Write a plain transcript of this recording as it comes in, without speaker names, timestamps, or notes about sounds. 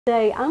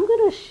Today I'm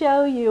going to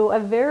show you a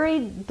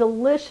very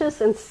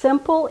delicious and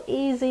simple,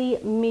 easy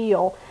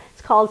meal.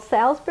 It's called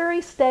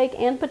Salisbury Steak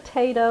and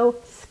Potato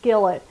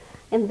Skillet.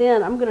 And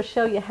then I'm going to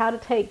show you how to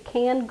take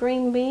canned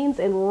green beans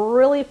and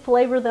really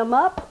flavor them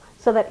up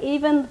so that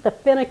even the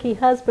finicky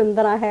husband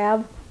that I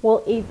have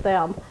will eat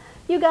them.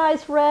 You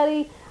guys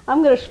ready?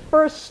 I'm going to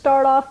first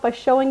start off by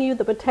showing you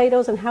the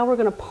potatoes and how we're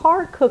going to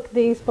par cook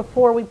these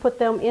before we put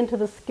them into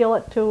the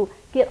skillet to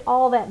get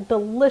all that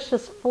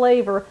delicious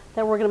flavor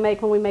that we're going to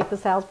make when we make the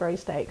Salisbury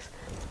steaks.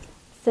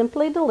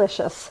 Simply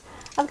delicious.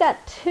 I've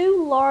got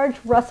 2 large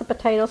russet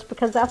potatoes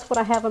because that's what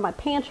I have in my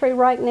pantry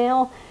right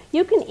now.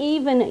 You can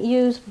even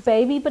use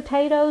baby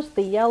potatoes,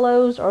 the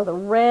yellows or the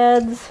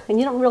reds, and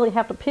you don't really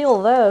have to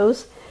peel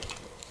those.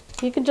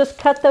 You can just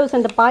cut those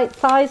into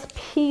bite-sized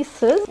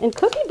pieces, and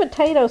cooking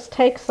potatoes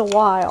takes a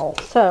while,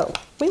 so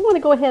we want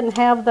to go ahead and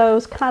have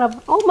those kind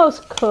of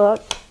almost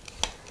cooked.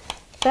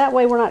 That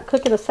way we're not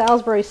cooking the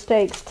Salisbury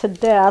steaks to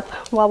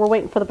death while we're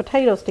waiting for the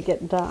potatoes to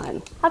get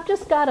done. I've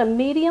just got a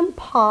medium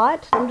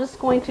pot. I'm just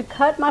going to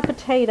cut my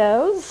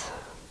potatoes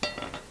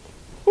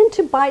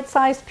into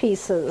bite-sized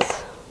pieces.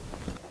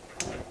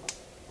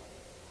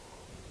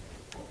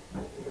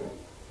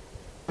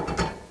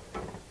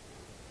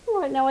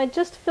 All right, now I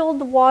just filled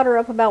the water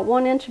up about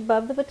 1 inch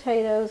above the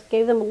potatoes,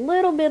 gave them a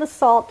little bit of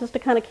salt just to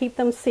kind of keep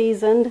them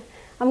seasoned.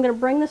 I'm going to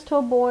bring this to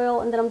a boil,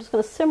 and then I'm just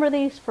going to simmer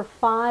these for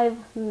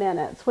 5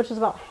 minutes, which is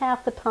about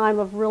half the time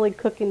of really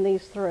cooking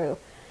these through.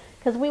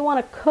 Because we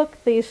want to cook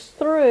these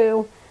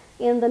through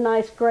in the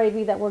nice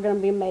gravy that we're going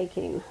to be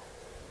making.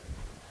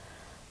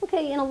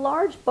 Okay, in a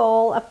large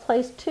bowl, I've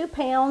placed 2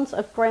 pounds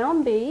of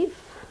ground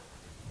beef.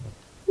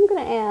 I'm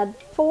going to add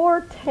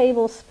 4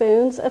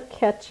 tablespoons of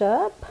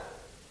ketchup.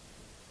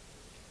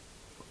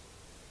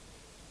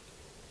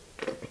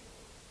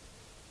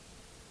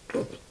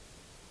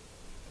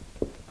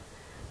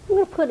 I'm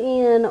going to put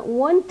in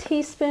 1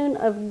 teaspoon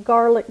of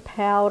garlic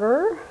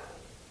powder,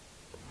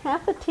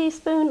 half a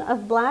teaspoon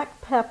of black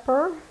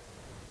pepper,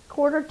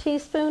 1/4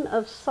 teaspoon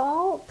of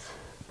salt,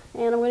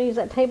 and I'm going to use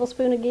that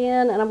tablespoon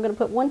again, and I'm going to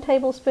put 1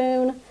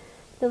 tablespoon.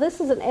 Now this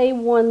is an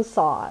A1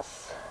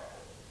 sauce.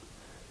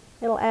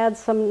 It'll add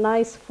some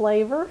nice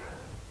flavor.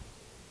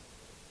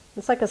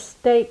 It's like a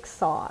steak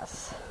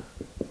sauce.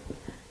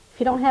 If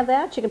you don't have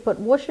that, you can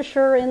put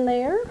Worcestershire in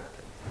there.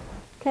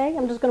 Okay,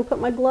 I'm just going to put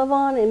my glove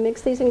on and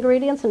mix these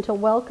ingredients until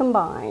well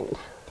combined.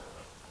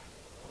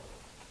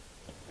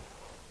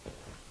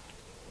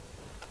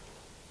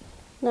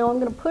 Now I'm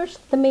going to push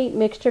the meat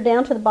mixture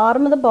down to the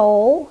bottom of the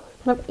bowl,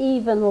 kind of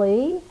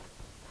evenly.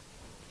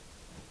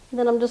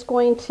 Then I'm just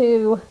going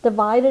to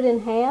divide it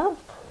in half.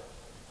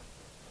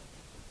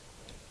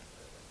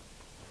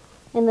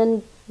 And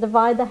then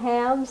divide the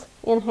halves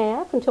in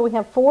half until we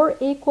have 4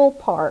 equal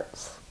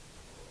parts.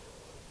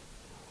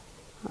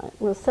 All right, I'm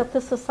going to set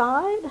this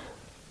aside.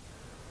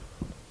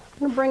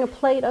 I'm going to bring a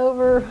plate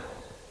over,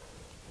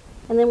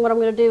 and then what I'm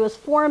going to do is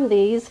form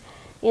these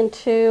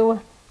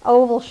into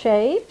oval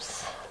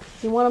shapes.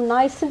 You want them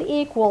nice and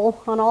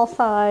equal on all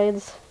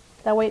sides.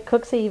 That way it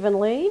cooks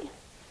evenly.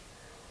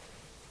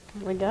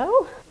 There we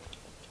go.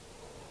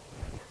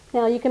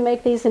 Now you can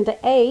make these into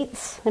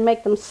 8s and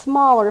make them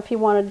smaller if you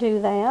want to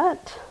do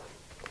that.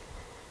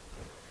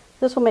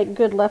 This will make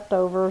good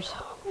leftovers.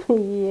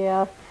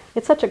 Yeah,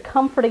 it's such a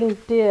comforting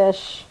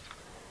dish.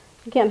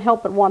 You can't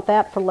help but want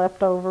that for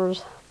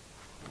leftovers.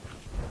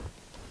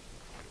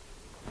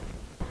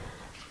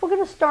 We're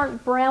going to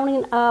start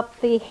browning up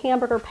the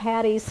hamburger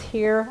patties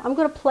here. I'm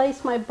going to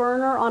place my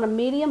burner on a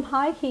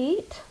medium-high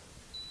heat.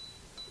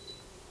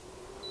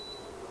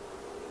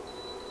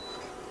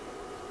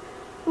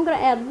 I'm going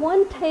to add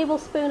 1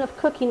 tablespoon of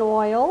cooking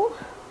oil.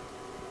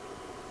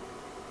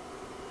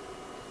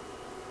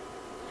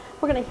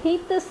 We're going to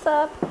heat this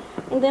up,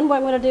 and then what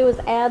I'm going to do is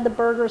add the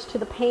burgers to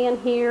the pan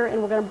here,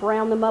 and we're going to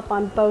brown them up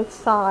on both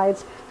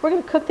sides. We're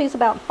going to cook these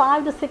about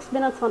 5 to 6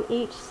 minutes on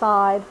each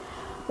side.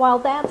 While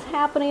that's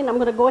happening, I'm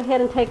going to go ahead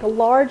and take a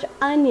large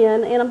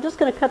onion, and I'm just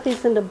going to cut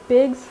these into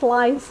big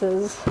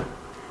slices.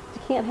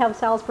 You can't have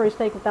Salisbury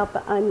steak without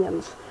the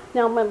onions.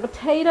 Now my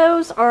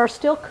potatoes are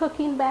still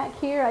cooking back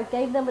here. I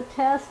gave them a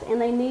test,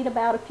 and they need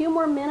about a few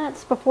more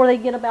minutes before they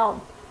get about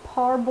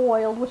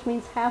parboiled, which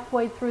means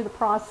halfway through the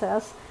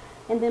process.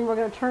 And then we're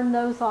going to turn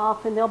those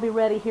off, and they'll be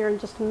ready here in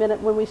just a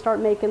minute when we start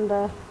making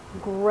the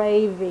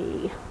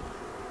gravy.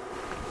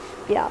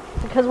 Yeah,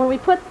 because when we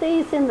put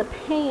these in the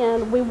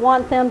pan, we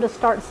want them to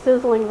start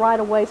sizzling right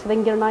away so they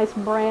can get a nice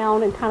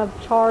brown and kind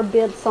of char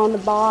bits on the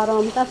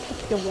bottom. That's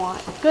what you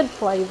want. Good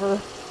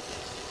flavor.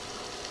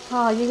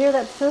 Oh, you hear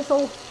that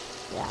sizzle?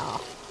 Yeah.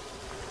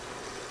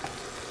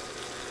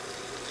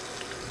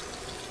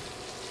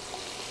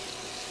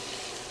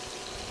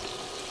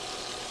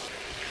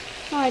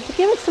 All right, to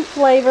give it some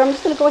flavor, I'm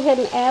just going to go ahead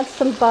and add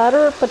some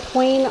butter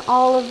between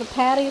all of the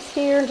patties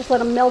here and just let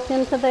them melt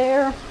into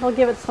there. It'll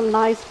give it some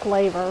nice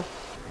flavor.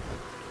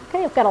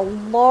 Okay, I've got a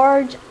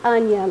large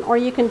onion, or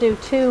you can do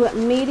 2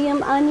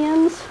 medium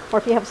onions, or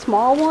if you have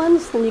small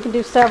ones, then you can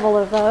do several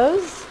of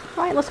those.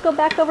 All right, let's go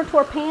back over to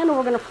our pan, and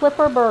we're going to flip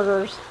our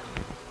burgers.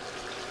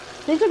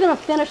 These are going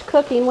to finish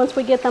cooking once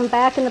we get them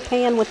back in the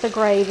pan with the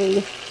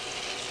gravy.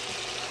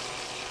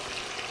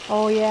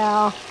 Oh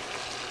yeah,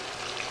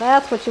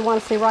 that's what you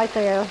want to see right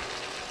there.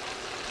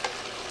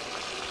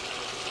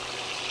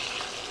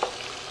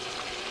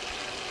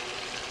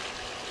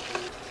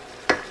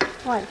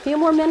 All right, a few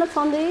more minutes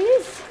on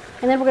these,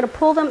 and then we're going to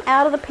pull them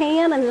out of the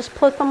pan and just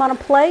put them on a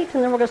plate,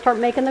 and then we're going to start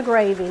making the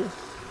gravy.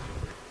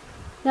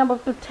 Now my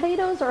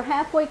potatoes are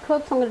halfway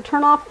cooked, so I'm going to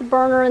turn off the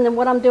burner, and then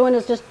what I'm doing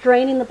is just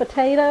draining the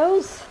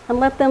potatoes and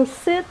let them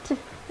sit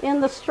in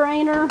the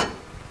strainer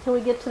till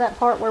we get to that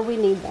part where we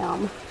need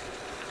them.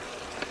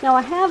 Now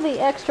I have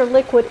the extra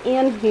liquid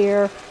in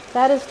here.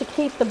 That is to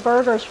keep the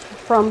burgers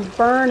from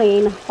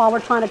burning while we're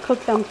trying to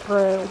cook them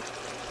through.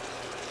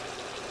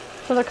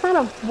 So they're kind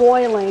of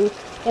boiling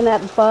in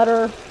that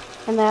butter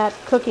and that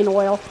cooking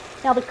oil.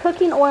 Now the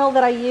cooking oil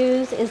that I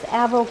use is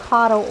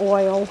avocado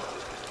oil.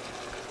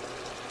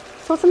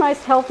 So it's a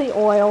nice healthy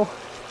oil.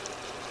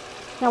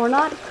 Now we're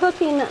not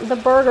cooking the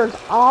burgers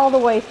all the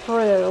way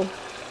through.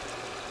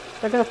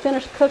 They're going to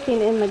finish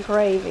cooking in the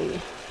gravy.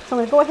 So I'm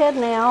going to go ahead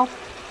now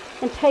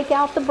and take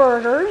out the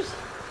burgers.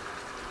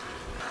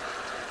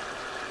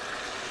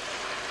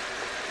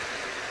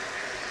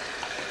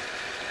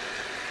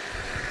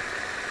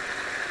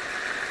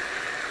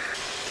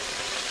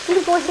 I'm going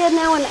to go ahead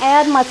now and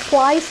add my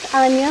sliced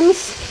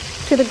onions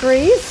to the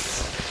grease.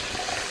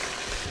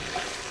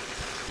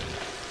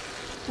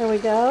 There we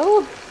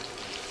go.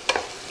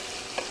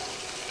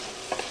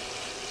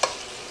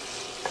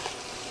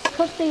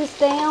 Cook these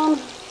down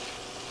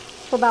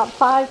for about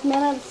 5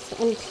 minutes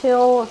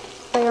until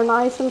they are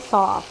nice and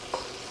soft.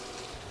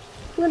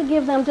 I'm going to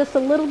give them just a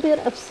little bit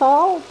of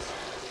salt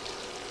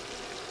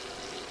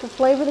to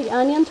flavor the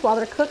onions while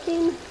they're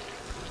cooking,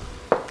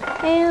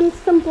 and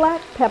some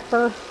black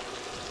pepper.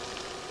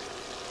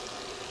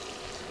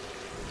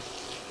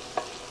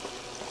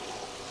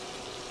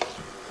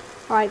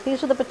 All right,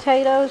 these are the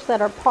potatoes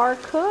that are par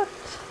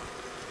cooked,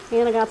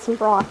 and I got some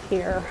broth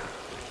here.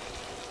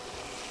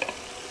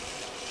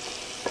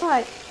 All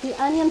right, the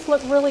onions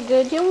look really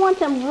good. You don't want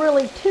them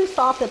really too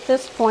soft at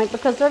this point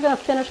because they're going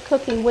to finish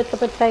cooking with the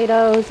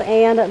potatoes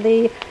and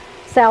the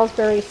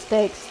Salisbury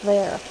steaks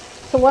there.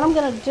 So what I'm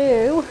going to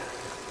do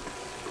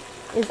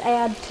is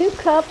add 2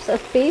 cups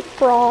of beef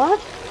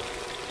broth,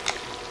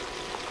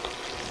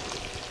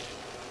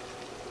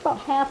 about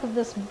half of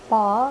this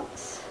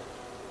box.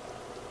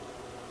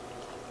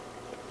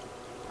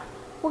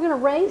 We're going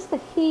to raise the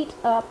heat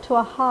up to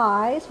a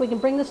high so we can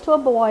bring this to a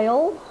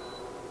boil.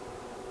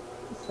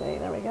 Let's see,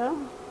 there we go.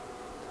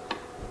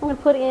 I'm going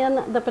to put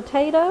in the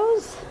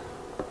potatoes.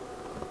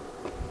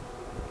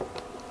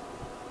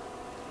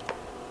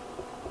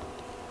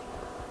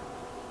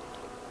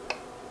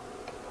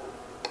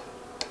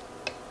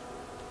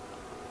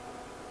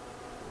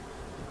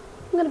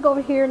 I'm going to go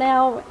over here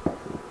now.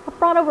 I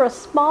brought over a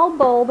small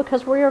bowl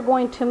because we are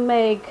going to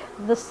make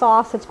the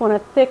sauce that's going to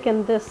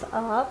thicken this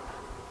up.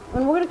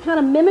 And we're going to kind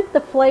of mimic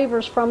the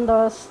flavors from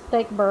the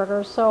steak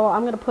burgers. So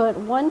I'm going to put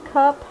 1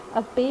 cup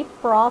of beef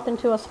broth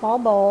into a small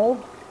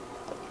bowl.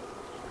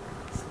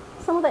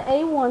 Some of the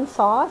A1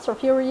 sauce, or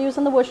if you were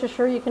using the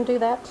Worcestershire, you can do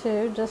that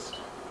too. Just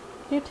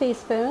a few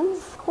teaspoons.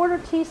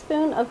 1/4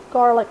 teaspoon of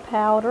garlic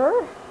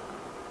powder.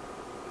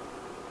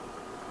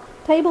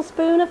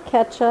 Tablespoon of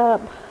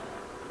ketchup.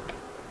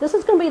 This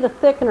is going to be the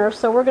thickener,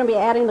 so we're going to be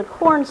adding the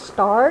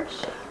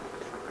cornstarch.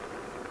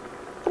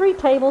 3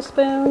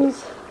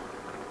 tablespoons.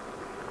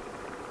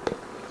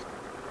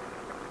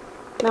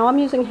 Now I'm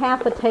using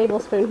half a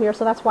tablespoon here,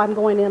 so that's why I'm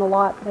going in a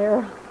lot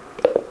there.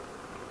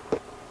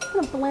 I'm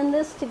going to blend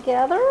this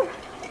together.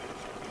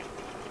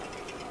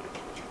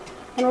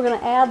 And we're going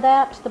to add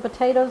that to the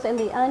potatoes and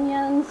the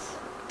onions.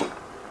 I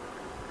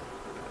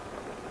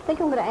think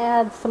I'm going to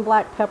add some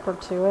black pepper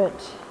to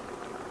it.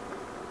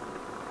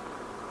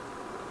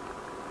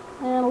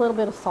 And a little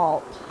bit of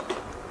salt.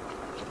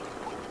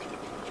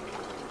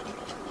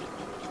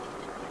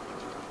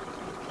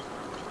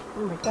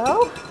 There we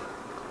go.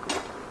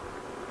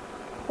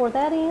 Pour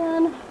that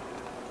in.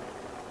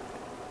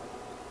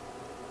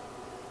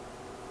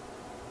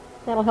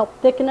 That'll help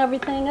thicken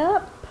everything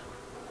up.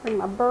 Bring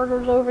my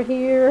burgers over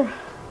here,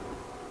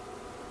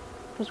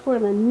 because we're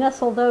going to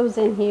nestle those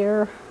in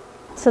here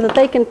so that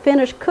they can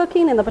finish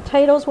cooking and the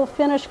potatoes will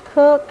finish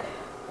cook.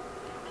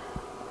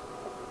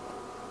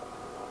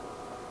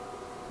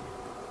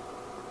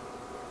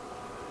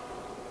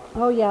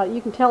 Oh yeah, you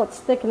can tell it's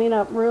thickening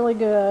up really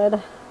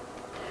good.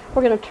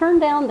 We're going to turn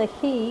down the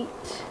heat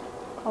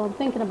while I'm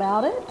thinking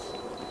about it.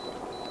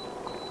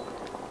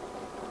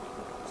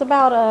 It's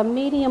about a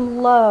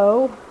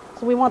medium-low,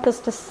 so we want this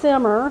to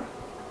simmer.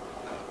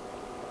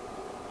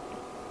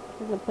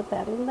 We're going to put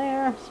that in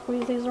there,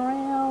 squeeze these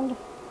around.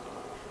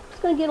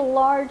 Just going to get a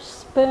large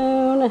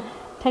spoon,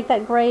 take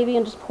that gravy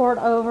and just pour it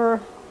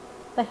over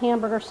the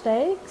hamburger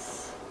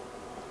steaks,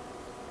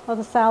 or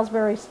the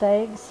Salisbury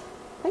steaks.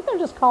 I think they're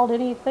just called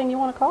anything you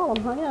want to call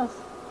them, I guess.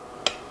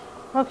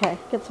 Okay,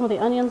 get some of the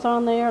onions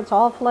on there. It's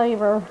all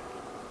flavor.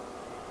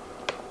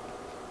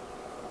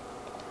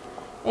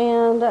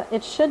 And And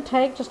it should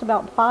take just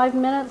about 5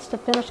 minutes to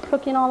finish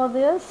cooking all of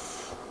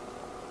this.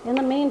 In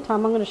the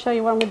meantime, I'm going to show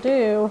you what I'm going to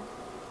do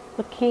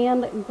with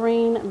canned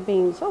green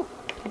beans. Oh,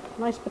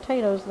 nice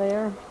potatoes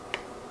there.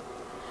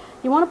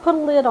 You want to put a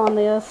lid on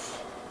this.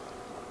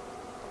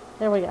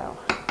 There we go.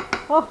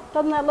 Oh,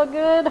 doesn't that look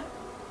good?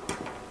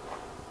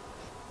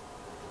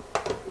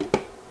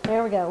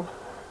 There we go.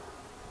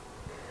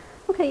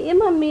 Okay, in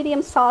my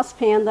medium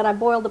saucepan that I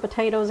boiled the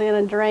potatoes in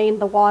and drained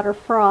the water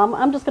from,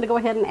 I'm just going to go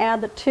ahead and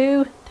add the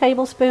 2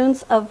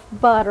 tablespoons of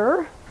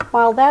butter.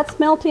 While that's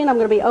melting, I'm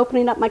going to be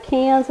opening up my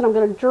cans and I'm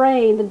going to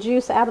drain the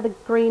juice out of the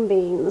green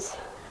beans.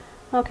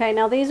 Okay,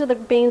 now these are the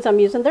beans I'm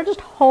using. They're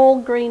just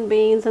whole green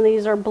beans, and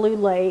these are Blue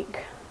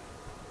Lake.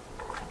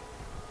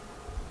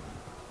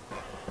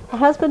 My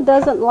husband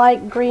doesn't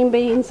like green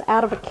beans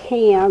out of a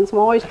can, so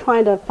I'm always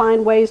trying to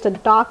find ways to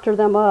doctor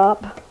them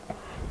up.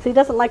 So he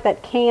doesn't like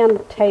that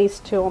canned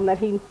taste to them that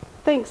he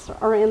thinks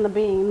are in the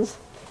beans.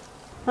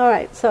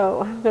 Alright,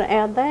 so I'm going to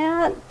add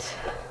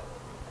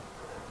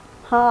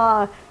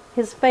that.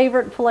 His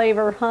favorite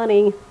flavor,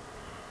 honey.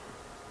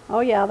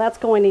 Oh yeah, that's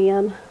going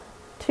in.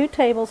 2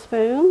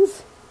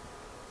 tablespoons.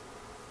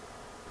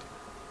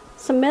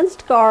 Some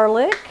minced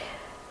garlic.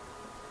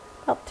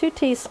 About 2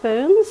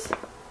 teaspoons.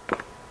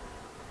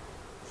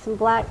 Some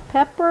black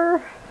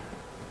pepper.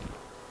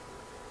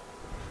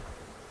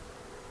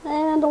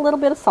 And a little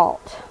bit of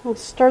salt. We'll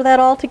stir that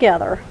all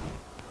together.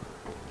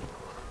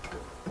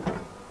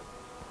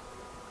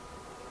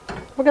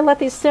 We're going to let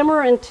these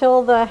simmer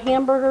until the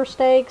hamburger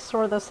steaks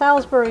or the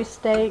Salisbury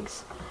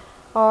steaks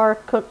are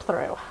cooked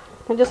through.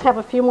 And just have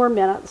a few more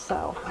minutes,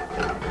 so.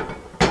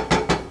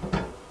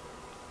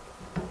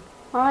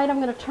 Alright,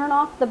 I'm going to turn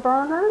off the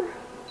burner.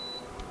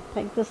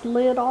 Take this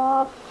lid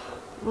off.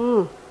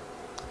 Oh,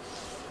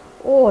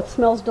 it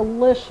smells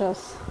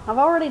delicious. I've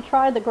already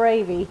tried the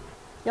gravy.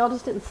 Y'all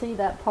just didn't see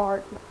that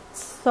part.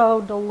 It's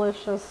so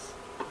delicious.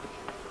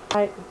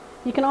 Right.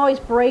 You can always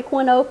break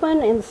one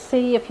open and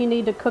see if you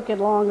need to cook it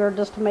longer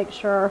just to make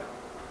sure.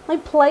 Let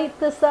me plate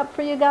this up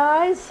for you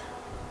guys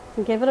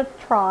and give it a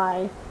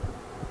try.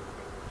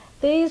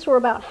 These were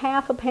about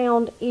 ½ a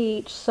pound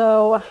each,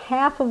 so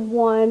half of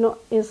one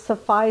is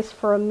suffice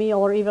for a meal,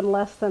 or even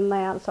less than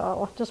that.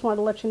 So I just wanted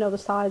to let you know the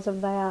size of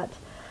that.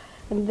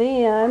 And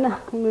then,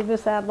 move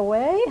this out of the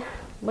way.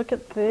 Look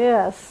at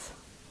this.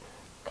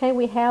 Okay,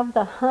 we have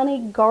the honey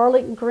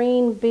garlic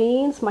green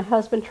beans. My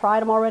husband tried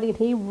them already, and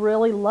he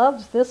really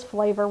loves this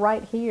flavor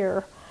right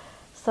here.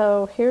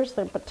 So here's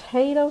the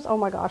potatoes. Oh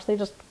my gosh, they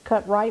just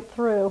cut right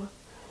through.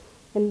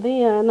 And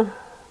then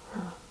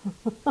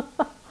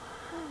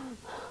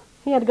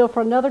he had to go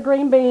for another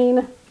green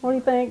bean. What do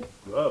you think?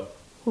 Love.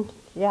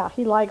 Yeah,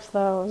 he likes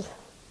those.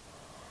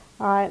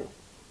 All right,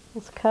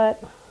 let's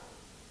cut.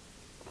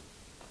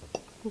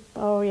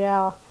 Oh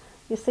yeah,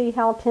 you see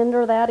how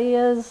tender that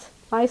is?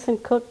 Nice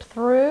and cooked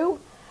through.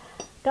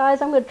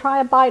 Guys, I'm going to try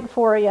a bite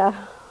for you.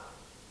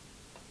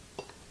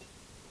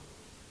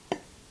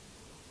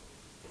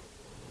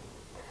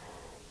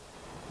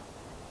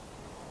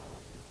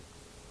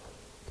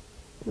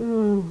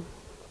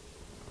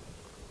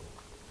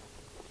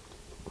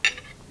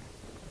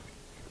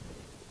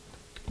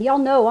 Y'all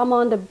know I'm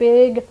on to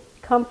big,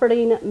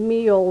 comforting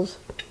meals.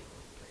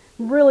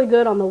 Really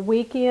good on the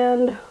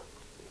weekend.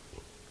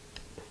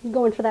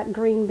 Going for that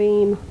green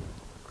bean.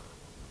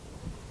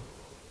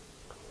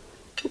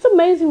 It's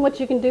amazing what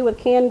you can do with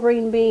canned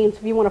green beans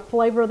if you want to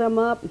flavor them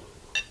up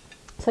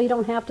so you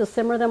don't have to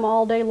simmer them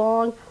all day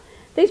long.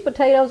 These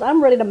potatoes,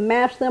 I'm ready to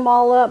mash them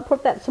all up,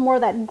 put some more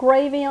of that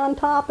gravy on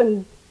top,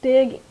 and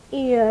dig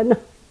in.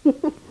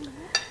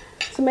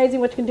 It's amazing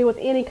what you can do with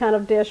any kind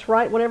of dish,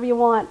 right? Whatever you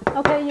want.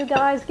 Okay, you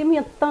guys, give me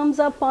a thumbs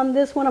up on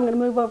this one. I'm going to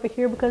move over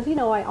here because, you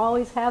know, I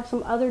always have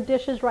some other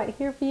dishes right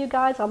here for you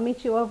guys. I'll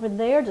meet you over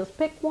there. Just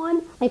pick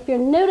one. If you're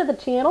new to the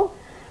channel,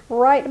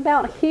 right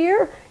about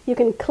here, you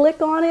can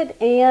click on it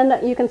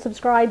and you can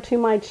subscribe to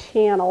my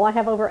channel. I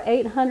have over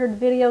 800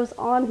 videos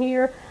on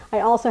here. I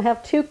also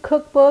have 2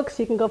 cookbooks.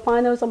 You can go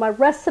find those on my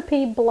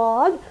recipe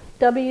blog,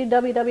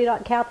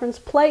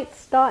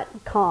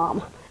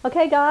 www.catherinesplates.com.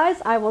 Okay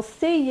guys, I will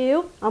see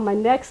you on my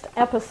next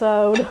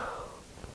episode.